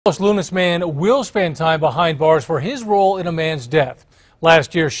Los Lunas man will spend time behind bars for his role in a man's death.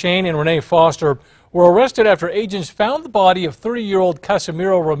 Last year, Shane and Renee Foster were arrested after agents found the body of 30-year-old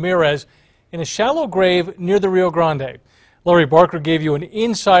Casimiro Ramirez in a shallow grave near the Rio Grande. Larry Barker gave you an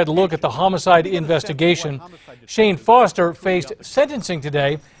inside look at the homicide investigation. Shane Foster faced sentencing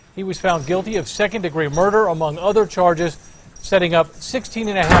today. He was found guilty of second-degree murder, among other charges, setting up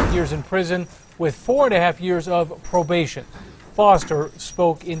 16.5 years in prison with 4.5 years of probation. Foster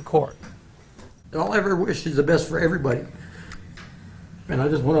spoke in court. All I ever wish is the best for everybody. And I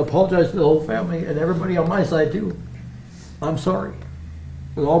just want to apologize to the whole family and everybody on my side too. I'm sorry.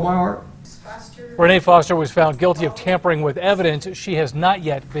 With all my heart. Renee Foster was found guilty of tampering with evidence. She has not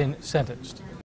yet been sentenced.